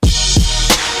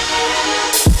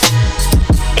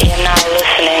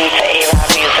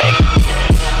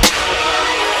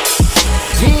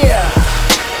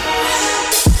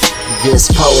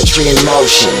This poetry in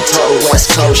motion, total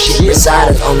West Coast shit.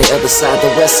 Resided on the other side,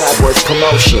 the West Side worth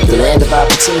promotion. The land of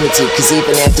opportunity, cause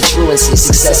even after truancy,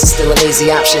 success is still an easy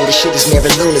option. This shit is never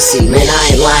lunacy. Man, I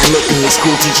ain't lying, look at me.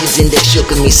 School teachers index shook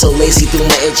at me. So lazy through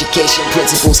my education,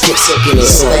 principles kept soaking it.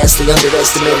 So vastly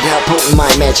underestimated how potent my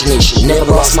imagination. Never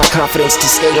lost my confidence to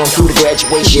skate on through to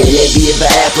graduation. Maybe if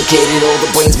I applicated all the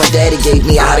brains my daddy gave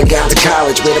me, I'd have gone to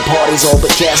college where the party's all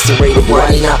but castrated.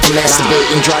 Why not for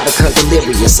masturbating, drive a cunt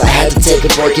delirious? I had to take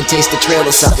a break and taste the trail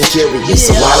of something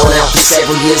curious. So wallowing out for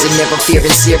several years and never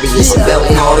fearing serious. I'm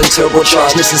belting hard and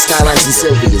turbocharged, missing skylines and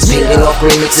Sylvias. Painting off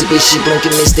green Mitsubishi,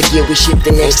 blinking Mr. Gear. We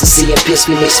shifting ecstasy and piss.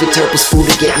 We mix with turpus food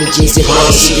to get me G's and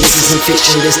H's. This isn't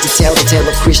fiction, this to tell the tale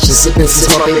of Christians. Sipping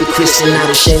since my baby Christian, not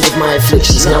ashamed of my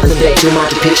afflictions. Nothing back through my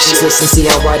depictions. Listen, see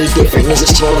how wide he different.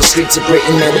 Niggas on the streets of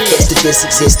Britain manifested this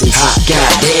existence. Hot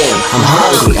goddamn, I'm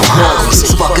hungry, I'm hungry.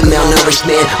 So fucking malnourished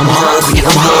man, I'm hungry,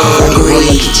 I'm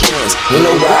hungry. Ain't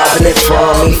no robbing it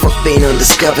from me. Fuck being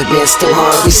undiscovered, man, still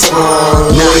hungry, so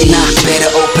hungry. Knock,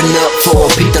 better open up for a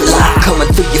beat the lock.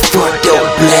 Coming through your front door,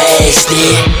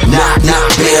 blasting. Knock,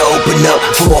 better open up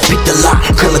for a beat the lock.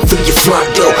 Coming through your front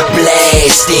door,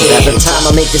 blasting. By the time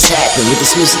I make this happen, with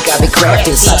this music I've been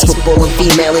crafting. Size football and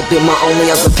female, it been my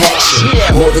only other passion.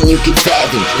 More than you can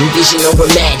fathom, envision or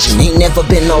imagine. Ain't never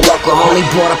been no local, only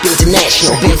brought up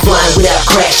international. Been flying without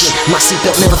crashing, my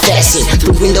seatbelt never fastened.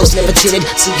 The windows never tinted,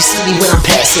 so you see me when I'm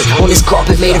passing. On this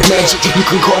carpet made of magic, you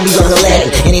can call me young Aladin.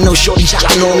 And ain't no shorty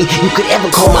jocking on me, you could ever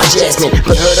call my Jasmine.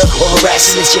 But hurt her or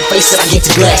harassing, it's your face that I get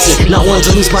to glassing. Not one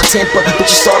to lose my temper, but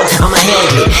you saw it, I'ma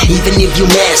handle it. Even if you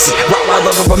massive,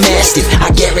 Rottweiler or a Mastiff,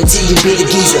 I guarantee you be the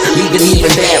geezer, leaving here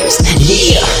embarrassed.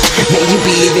 Yeah, man, you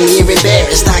be leaving here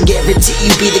embarrassed. I guarantee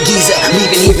you be the geezer,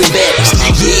 leaving here embarrassed.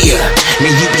 Yeah,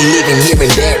 man, you be leaving here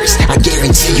embarrassed. I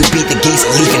guarantee you be the geezer,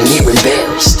 leaving here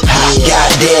embarrassed.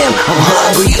 Goddamn, I'm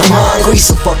hungry,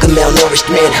 so fucking malnourished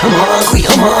man. I'm hungry,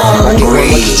 I'm hungry.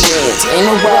 Ain't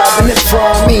no robbing it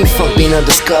from me. Fuck being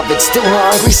undiscovered, still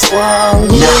hungry, so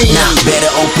hungry. Knock,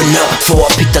 better open up for I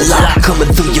pick the lock. Coming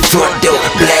through your front door,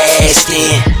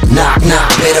 blasting. Knock,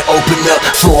 better open up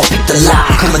for I pick the lock.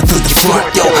 Coming through your front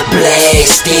door,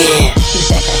 blasting.